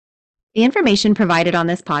The information provided on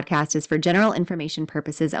this podcast is for general information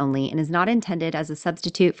purposes only and is not intended as a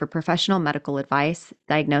substitute for professional medical advice,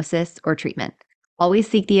 diagnosis, or treatment. Always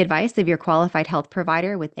seek the advice of your qualified health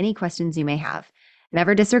provider with any questions you may have.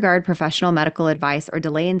 Never disregard professional medical advice or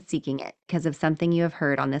delay in seeking it because of something you have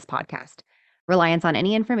heard on this podcast. Reliance on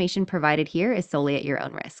any information provided here is solely at your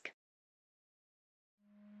own risk.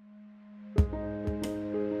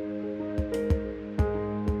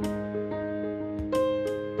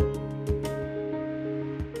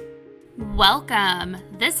 Welcome!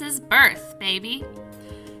 This is Birth, baby.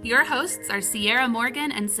 Your hosts are Sierra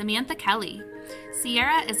Morgan and Samantha Kelly.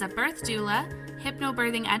 Sierra is a birth doula,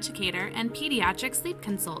 hypnobirthing educator, and pediatric sleep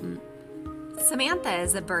consultant. Samantha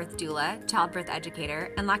is a birth doula, childbirth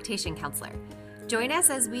educator, and lactation counselor. Join us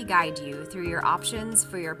as we guide you through your options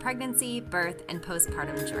for your pregnancy, birth, and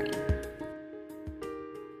postpartum journey.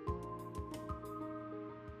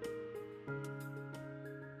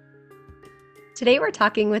 Today we're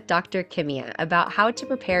talking with Dr. Kimia about how to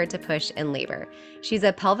prepare to push in labor. She's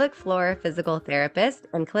a pelvic floor physical therapist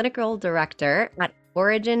and clinical director at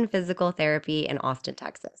Origin Physical Therapy in Austin,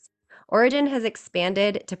 Texas. Origin has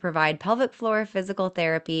expanded to provide pelvic floor physical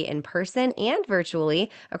therapy in person and virtually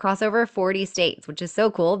across over 40 states, which is so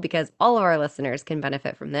cool because all of our listeners can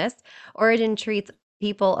benefit from this. Origin treats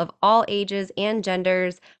people of all ages and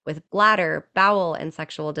genders with bladder, bowel, and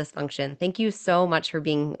sexual dysfunction. Thank you so much for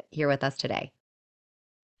being here with us today.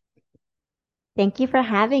 Thank you for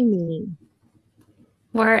having me.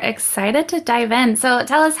 We're excited to dive in. So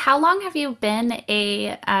tell us, how long have you been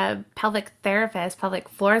a pelvic therapist, pelvic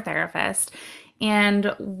floor therapist,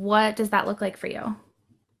 and what does that look like for you?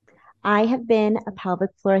 I have been a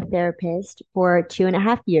pelvic floor therapist for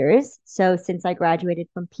 2.5 years. So since I graduated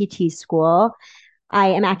from PT school, I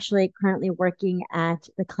am actually currently working at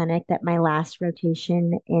the clinic that my last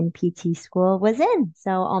rotation in PT school was in.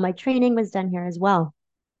 So all my training was done here as well.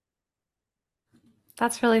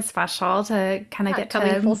 That's really special to kind of Yeah, get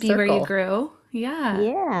coming to full be where you circle. grew. Yeah.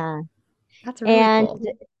 Yeah. That's really And cool.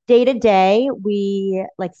 day to day,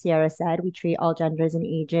 like Sierra said, we treat all genders and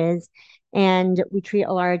ages. And we treat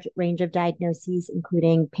a large range of diagnoses,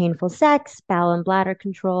 including painful sex, bowel and bladder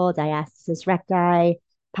control, diastasis recti,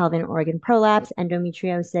 pelvic organ prolapse,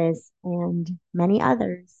 endometriosis, and many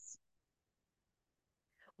others.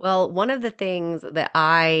 Well, one of the things that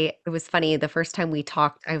it was funny, the first time we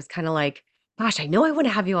talked, I was kind of like, gosh, I know I want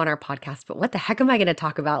to have you on our podcast, but what the heck am I going to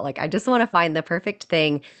talk about? Like, I just want to find the perfect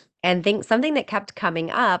thing. And think something that kept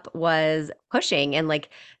coming up was pushing and like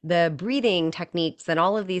the breathing techniques and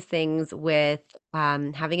all of these things with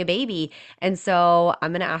having a baby. And so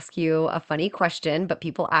I'm going to ask you a funny question, but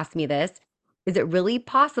people ask me this. Is it really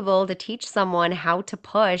possible to teach someone how to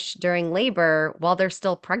push during labor while they're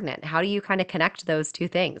still pregnant? How do you kind of connect those two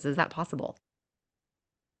things? Is that possible?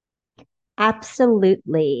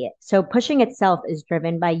 Absolutely. So pushing itself is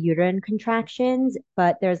driven by uterine contractions,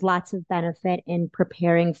 but there's lots of benefit in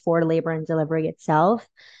preparing for labor and delivery itself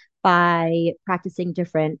by practicing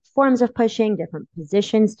different forms of pushing, different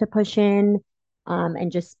positions to push in,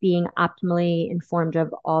 and just being optimally informed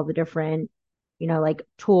of all the different, like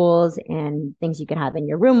tools and things you can have in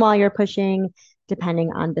your room while you're pushing,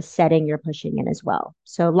 depending on the setting you're pushing in as well.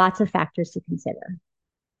 So lots of factors to consider.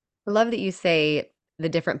 I love that you say the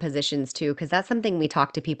different positions too, because that's something we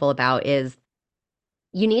talk to people about is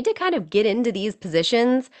you need to kind of get into these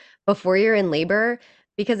positions before you're in labor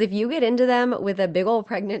because if you get into them with a big old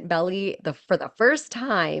pregnant belly for the first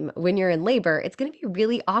time when you're in labor, it's going to be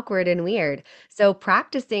really awkward and weird. So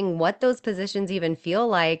practicing what those positions even feel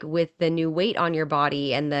like with the new weight on your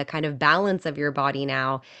body and the kind of balance of your body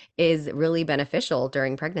now is really beneficial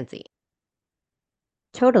during pregnancy.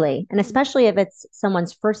 Totally. And especially if it's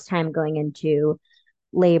someone's first time going into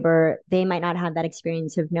labor, they might not have that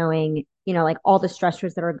experience of knowing, like all the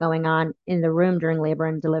stressors that are going on in the room during labor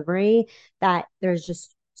and delivery, that there's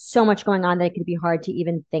just so much going on that it could be hard to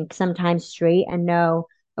even think sometimes straight and know,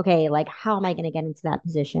 okay, like how am I going to get into that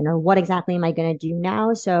position or what exactly am I going to do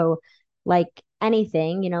now? So, like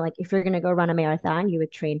anything, like if you're going to go run a marathon, you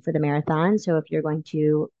would train for the marathon. So if you're going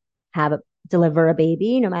to have a deliver a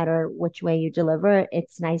baby, no matter which way you deliver,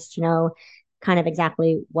 it's nice to know kind of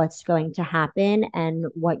exactly what's going to happen and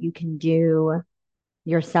what you can do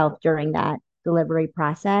yourself during that delivery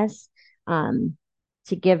process,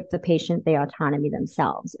 to give the patient the autonomy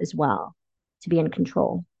themselves as well to be in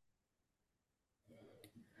control.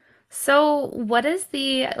 So, what is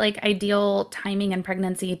the ideal timing in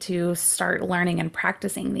pregnancy to start learning and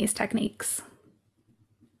practicing these techniques?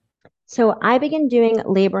 So I began doing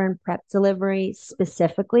labor and prep delivery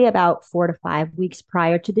specifically about 4 to 5 weeks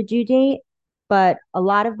prior to the due date. But a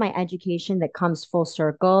lot of my education that comes full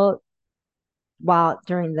circle while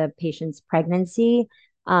during the patient's pregnancy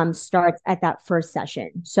starts at that first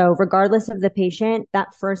session. So regardless of the patient,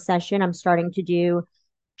 that first session, I'm starting to do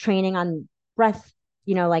training on breath,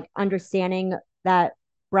 like understanding that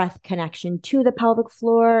breath connection to the pelvic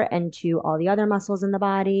floor and to all the other muscles in the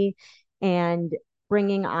body, and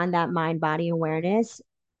bringing on that mind body awareness,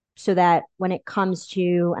 so that when it comes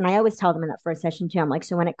to, and I always tell them in that first session too, I'm like,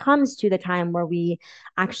 so when it comes to the time where we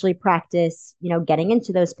actually practice, getting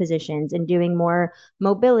into those positions and doing more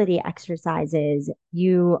mobility exercises,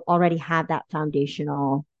 you already have that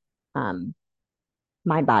foundational um,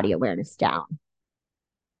 mind body awareness down.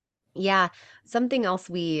 Yeah, something else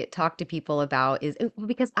we talk to people about is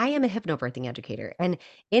because I am a hypnobirthing educator, and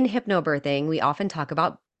in hypnobirthing, we often talk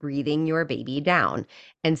about breathing your baby down.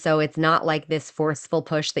 And so it's not like this forceful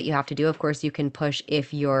push that you have to do. Of course, you can push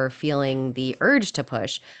if you're feeling the urge to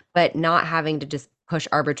push, but not having to just push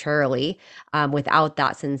arbitrarily without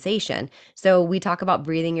that sensation. So we talk about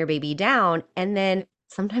breathing your baby down, and then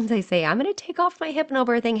sometimes I say, I'm going to take off my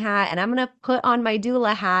hypnobirthing hat and I'm going to put on my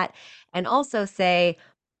doula hat and also say,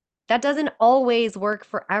 that doesn't always work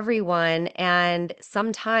for everyone. And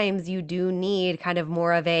sometimes you do need kind of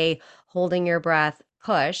more of a holding your breath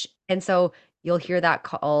push. And so you'll hear that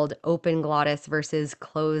called open glottis versus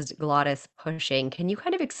closed glottis pushing. Can you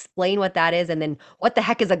kind of explain what that is? And then what the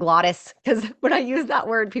heck is a glottis? Because when I use that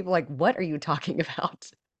word, people are like, what are you talking about?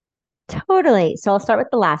 Totally. So I'll start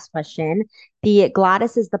with the last question. The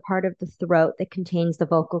glottis is the part of the throat that contains the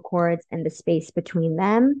vocal cords and the space between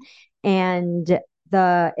them. And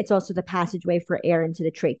it's also the passageway for air into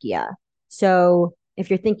the trachea. So if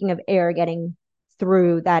you're thinking of air getting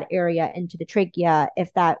through that area into the trachea,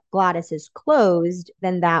 if that glottis is closed,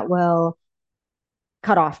 then that will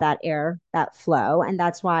cut off that air, that flow. And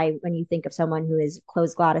that's why when you think of someone who is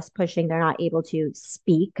closed glottis pushing, they're not able to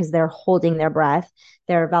speak because they're holding their breath,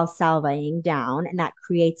 they're valsalvaing down, and that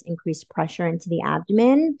creates increased pressure into the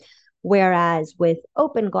abdomen. Whereas with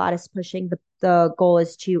open glottis pushing, the goal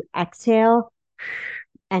is to exhale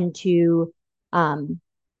and to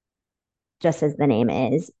just as the name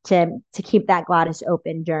is, to keep that glottis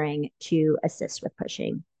open during to assist with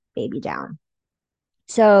pushing baby down.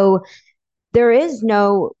 So there's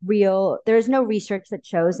no research that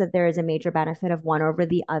shows that there is a major benefit of one over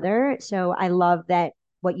the other. So I love that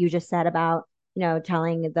what you just said about,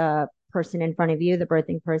 telling the person in front of you, the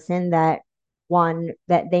birthing person, that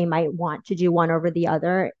they might want to do one over the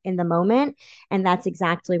other in the moment. And that's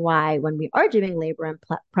exactly why when we are doing labor and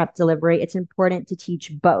prep delivery, it's important to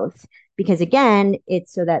teach both. Because again,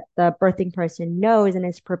 it's so that the birthing person knows and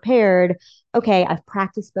is prepared. Okay, I've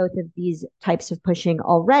practiced both of these types of pushing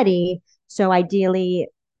already. So ideally,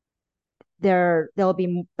 they'll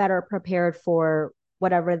be better prepared for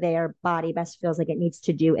whatever their body best feels like it needs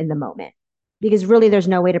to do in the moment. Because really, there's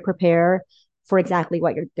no way to prepare for exactly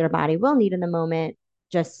what their body will need in the moment.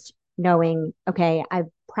 Just knowing, okay, I've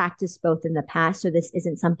practiced both in the past, so this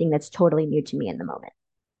isn't something that's totally new to me in the moment.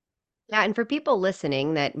 Yeah, and for people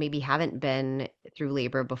listening that maybe haven't been through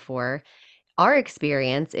labor before, our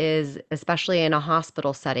experience is, especially in a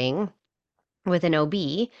hospital setting, with an OB,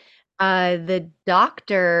 the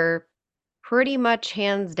doctor pretty much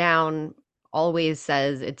hands down always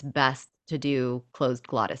says it's best to do closed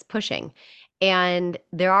glottis pushing. And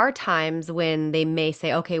there are times when they may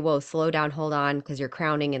say, okay, well, slow down, hold on, because you're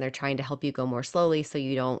crowning and they're trying to help you go more slowly so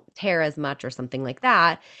you don't tear as much or something like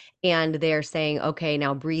that. And they're saying, okay,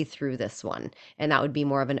 now breathe through this one. And that would be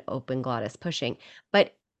more of an open glottis pushing.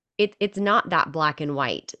 But it's not that black and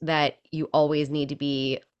white that you always need to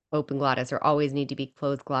be open glottis or always need to be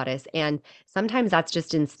closed glottis. And sometimes that's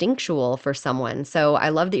just instinctual for someone. So I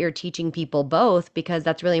love that you're teaching people both because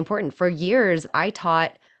that's really important. For years, I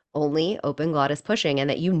taught only open glottis pushing and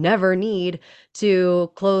that you never need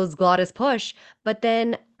to close glottis push. But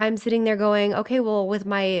then I'm sitting there going, okay, well, with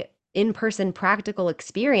my in-person practical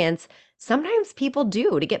experience, sometimes people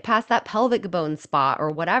do to get past that pelvic bone spot or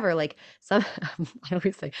whatever. Like some, I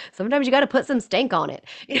always say, sometimes you got to put some stank on it.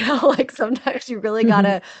 Like sometimes you really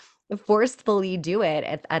gotta forcefully do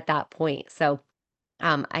it at that point. So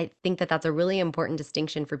I think that that's a really important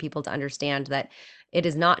distinction for people to understand that it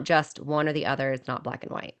is not just one or the other. It's not black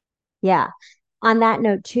and white. Yeah. On that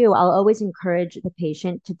note, too, I'll always encourage the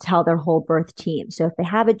patient to tell their whole birth team. So if they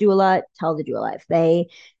have a doula, tell the doula. If they,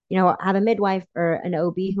 have a midwife or an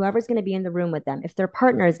OB, whoever's going to be in the room with them, if their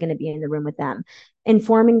partner is going to be in the room with them,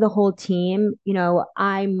 informing the whole team,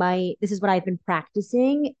 this is what I've been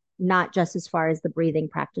practicing, not just as far as the breathing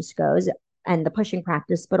practice goes and the pushing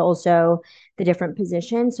practice, but also the different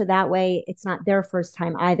positions. So that way it's not their first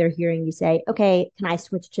time either hearing you say, okay, can I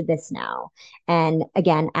switch to this now? And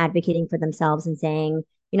again, advocating for themselves and saying,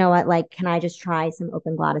 you know what, like, can I just try some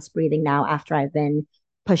open glottis breathing now after I've been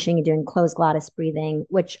pushing and doing closed glottis breathing,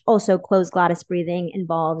 which also closed glottis breathing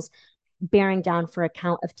involves bearing down for a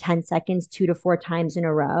count of 10 seconds, 2 to 4 times in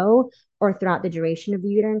a row, or throughout the duration of the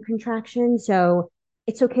uterine contraction. So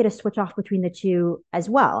it's okay to switch off between the two as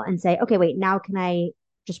well and say, okay, wait, now can I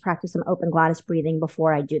just practice some open glottis breathing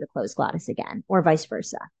before I do the closed glottis again, or vice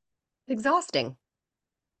versa? Exhausting.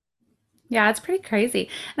 Yeah, it's pretty crazy.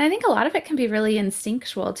 And I think a lot of it can be really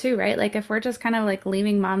instinctual too, right? Like if we're just kind of like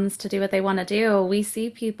leaving moms to do what they want to do, we see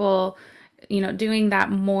people, doing that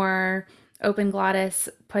more open glottis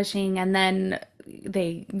pushing and then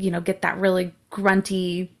they, get that really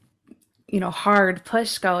grunty hard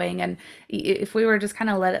push going. And if we were just kind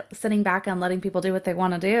of sitting back and letting people do what they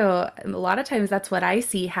want to do, a lot of times that's what I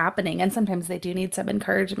see happening. And sometimes they do need some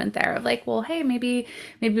encouragement there of like, well, hey, maybe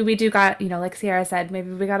we do got, like Sierra said, maybe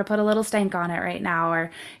we got to put a little stank on it right now.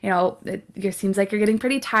 Or, it seems like you're getting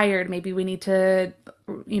pretty tired. Maybe we need to,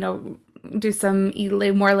 do some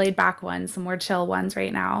more laid back ones, some more chill ones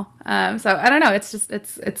right now. So I don't know. It's just,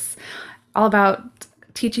 it's all about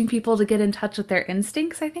teaching people to get in touch with their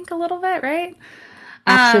instincts, I think, a little bit, right?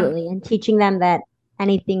 Um, Absolutely. And teaching them that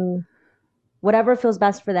anything, whatever feels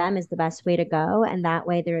best for them is the best way to go. And that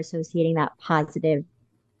way they're associating that positive.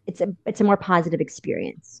 It's a more positive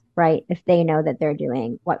experience, right? If they know that they're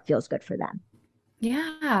doing what feels good for them.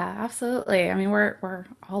 yeah, absolutely. I mean, we're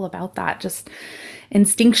all about that. Just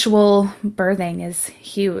instinctual birthing is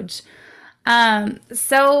huge.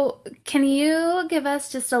 So can you give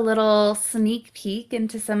us just a little sneak peek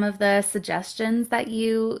into some of the suggestions that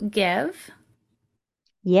you give?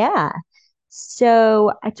 Yeah.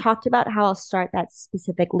 So I talked about how I'll start that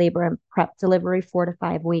specific labor and prep delivery 4 to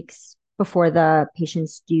 5 weeks before the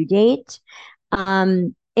patient's due date.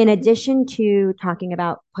 In addition to talking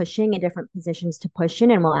about pushing and different positions to push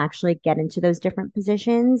in, and we'll actually get into those different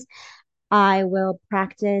positions, I will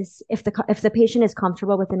practice if the patient is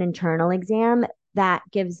comfortable with an internal exam, that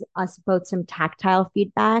gives us both some tactile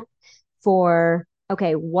feedback for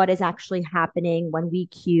okay, what is actually happening when we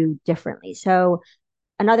cue differently. So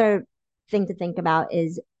another thing to think about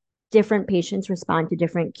is different patients respond to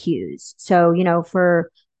different cues. So, for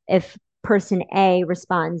if person A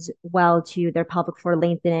responds well to their pelvic floor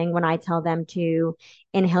lengthening when I tell them to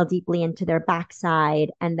inhale deeply into their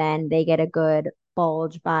backside and then they get a good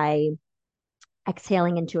bulge by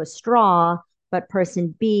exhaling into a straw, but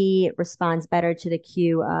person B responds better to the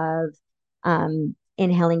cue of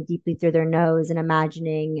inhaling deeply through their nose and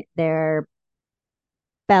imagining their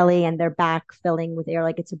belly and their back filling with air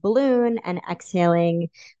like it's a balloon and exhaling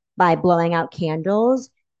by blowing out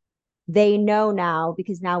candles. They know now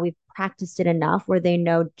because now we've practiced it enough where they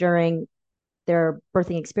know during their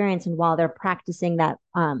birthing experience and while they're practicing that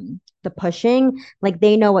the pushing, like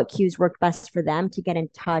they know what cues work best for them to get in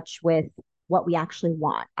touch with what we actually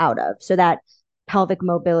want out of. So that pelvic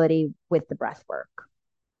mobility with the breath work.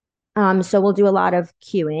 So we'll do a lot of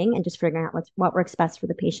cueing and just figuring out what works best for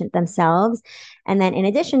the patient themselves. And then in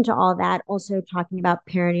addition to all that, also talking about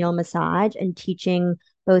perineal massage and teaching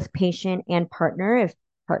both patient and partner, if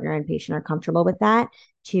partner and patient are comfortable with that,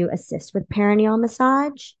 to assist with perineal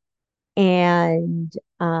massage and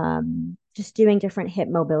just doing different hip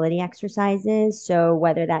mobility exercises. So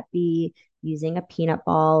whether that be using a peanut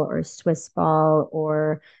ball or a Swiss ball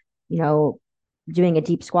or, you know, doing a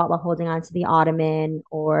deep squat while holding onto the ottoman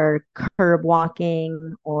or curb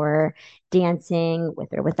walking or dancing with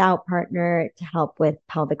or without partner to help with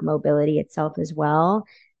pelvic mobility itself as well.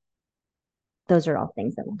 Those are all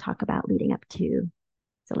things that we'll talk about leading up to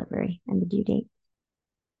delivery and the due date.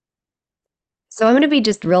 So I'm going to be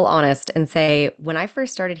just real honest and say when I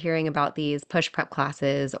first started hearing about these push prep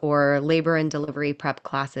classes or labor and delivery prep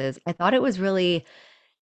classes, I thought it was really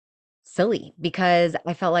silly because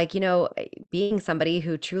I felt like, being somebody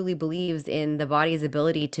who truly believes in the body's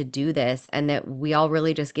ability to do this and that we all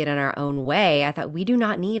really just get in our own way, I thought we do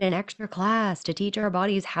not need an extra class to teach our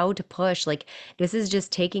bodies how to push. Like, this is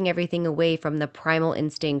just taking everything away from the primal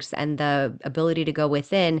instincts and the ability to go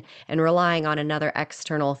within and relying on another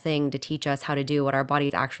external thing to teach us how to do what our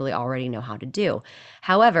bodies actually already know how to do.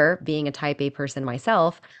 However, being a type A person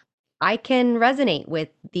myself, I can resonate with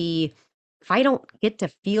the if I don't get to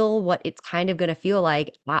feel what it's kind of going to feel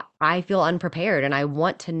like, I feel unprepared and I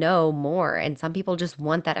want to know more. And some people just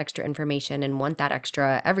want that extra information and want that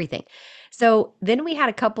extra everything. So then we had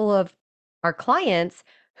a couple of our clients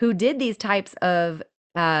who did these types of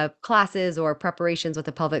classes or preparations with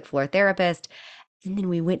a pelvic floor therapist. And then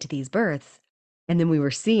we went to these births and then we were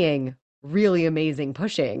seeing really amazing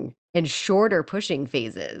pushing and shorter pushing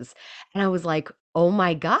phases. And I was like, oh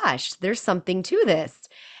my gosh, there's something to this.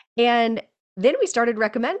 And then we started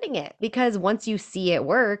recommending it because once you see it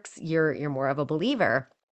works, you're more of a believer.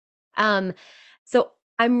 Um, so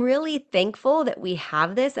I'm really thankful that we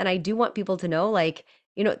have this, and I do want people to know, like,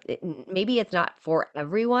 maybe it's not for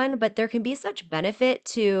everyone, but there can be such benefit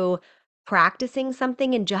to practicing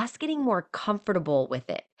something and just getting more comfortable with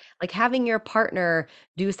it. Like having your partner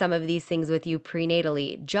do some of these things with you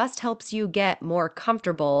prenatally just helps you get more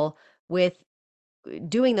comfortable with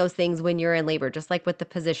doing those things when you're in labor, just like with the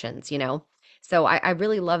positions. So I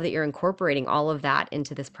really love that you're incorporating all of that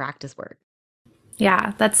into this practice work.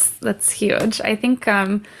 Yeah, that's huge. I think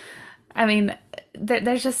I mean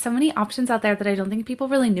there's just so many options out there that I don't think people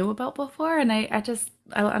really knew about before, and I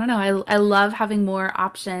don't know. I love having more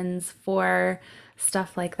options for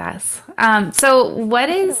stuff like this. So what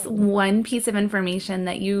is one piece of information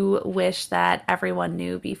that you wish that everyone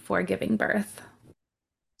knew before giving birth?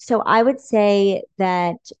 So I would say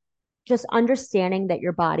that just understanding that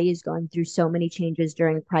your body is going through so many changes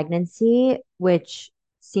during pregnancy, which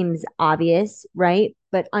seems obvious, right?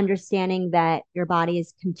 But understanding that your body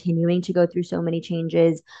is continuing to go through so many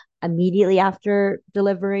changes immediately after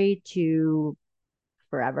delivery to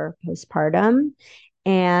forever postpartum,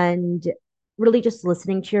 and really just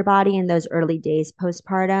listening to your body in those early days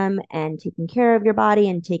postpartum and taking care of your body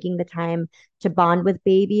and taking the time to bond with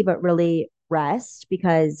baby, but really rest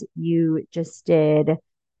because you just did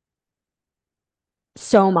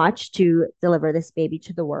so much to deliver this baby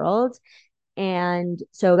to the world. And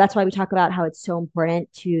so that's why we talk about how it's so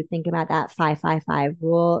important to think about that 5-5-5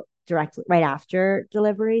 rule directly right after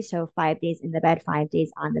delivery. So 5 days in the bed, 5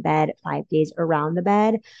 days on the bed, 5 days around the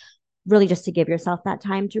bed, really just to give yourself that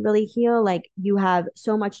time to really heal. Like you have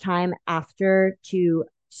so much time after to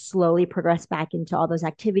slowly progress back into all those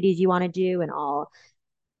activities you want to do and all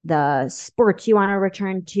the sports you want to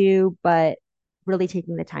return to, but really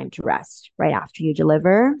taking the time to rest right after you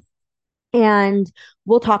deliver. And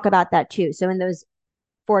we'll talk about that too. So in those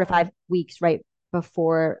 4 to 5 weeks, right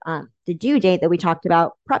before the due date that we talked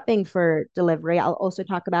about prepping for delivery, I'll also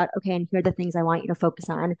talk about, okay, and here are the things I want you to focus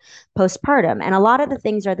on postpartum. And a lot of the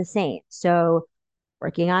things are the same. So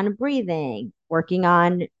working on breathing, working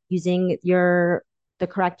on using the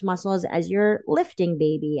correct muscles as you're lifting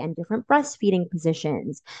baby and different breastfeeding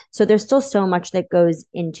positions. So there's still so much that goes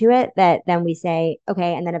into it that then we say,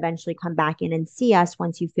 okay, and then eventually come back in and see us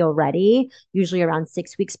once you feel ready, usually around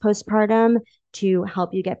 6 weeks postpartum, to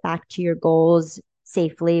help you get back to your goals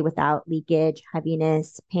safely without leakage,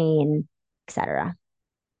 heaviness, pain, etc.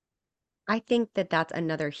 I think that that's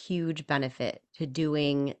another huge benefit to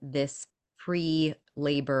doing this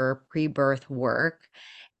pre-labor, pre-birth work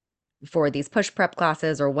for these push prep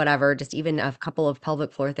classes or whatever, just even a couple of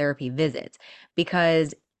pelvic floor therapy visits,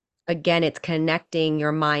 because again, it's connecting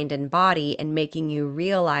your mind and body and making you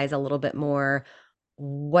realize a little bit more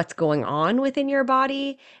what's going on within your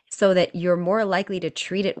body so that you're more likely to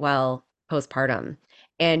treat it well postpartum.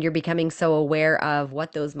 And you're becoming so aware of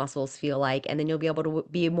what those muscles feel like. And then you'll be able to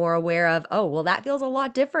be more aware of, oh, well, that feels a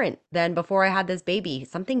lot different than before I had this baby.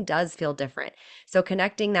 Something does feel different. So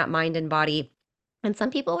connecting that mind and body. And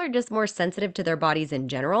some people are just more sensitive to their bodies in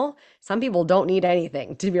general. Some people don't need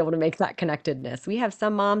anything to be able to make that connectedness. We have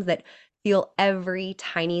some moms that feel every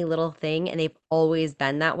tiny little thing and they've always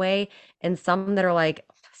been that way. And some that are like,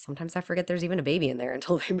 sometimes I forget there's even a baby in there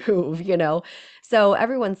until they move. So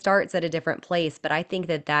everyone starts at a different place. But I think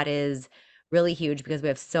that that is really huge because we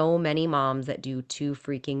have so many moms that do too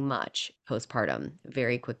freaking much postpartum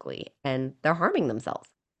very quickly and they're harming themselves.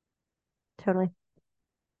 Totally.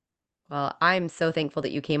 Well, I'm so thankful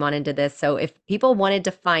that you came on and did this. So, if people wanted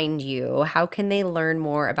to find you, how can they learn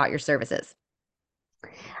more about your services?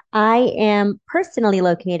 I am personally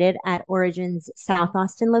located at Origin's South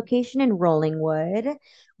Austin location in Rollingwood.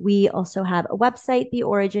 We also have a website,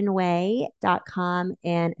 theoriginway.com,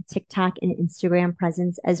 and a TikTok and Instagram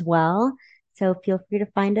presence as well. So feel free to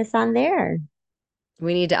find us on there.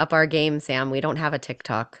 We need to up our game, Sam. We don't have a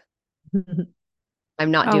TikTok. I'm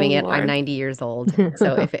not Oh doing it. I'm Lord. 90 years old.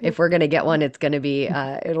 So if we're gonna get one, it's gonna be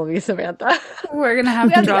it'll be Samantha. We're gonna We have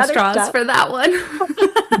to have the draw other straws stuff. for that one.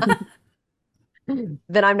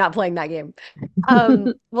 Then I'm not playing that game.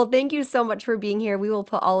 Well, thank you so much for being here. We will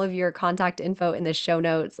put all of your contact info in the show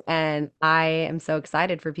notes, and I am so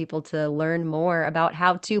excited for people to learn more about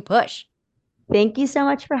how to push. Thank you so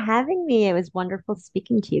much for having me. It was wonderful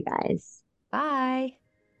speaking to you guys. Bye.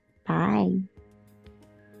 Bye.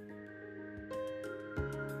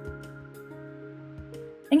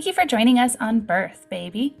 Thank you for joining us on Birth,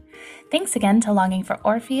 Baby. Thanks again to Longing for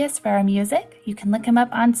Orpheus for our music. You can look him up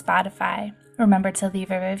on Spotify. Remember to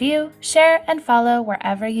leave a review, share, and follow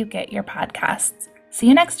wherever you get your podcasts. See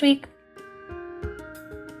you next week.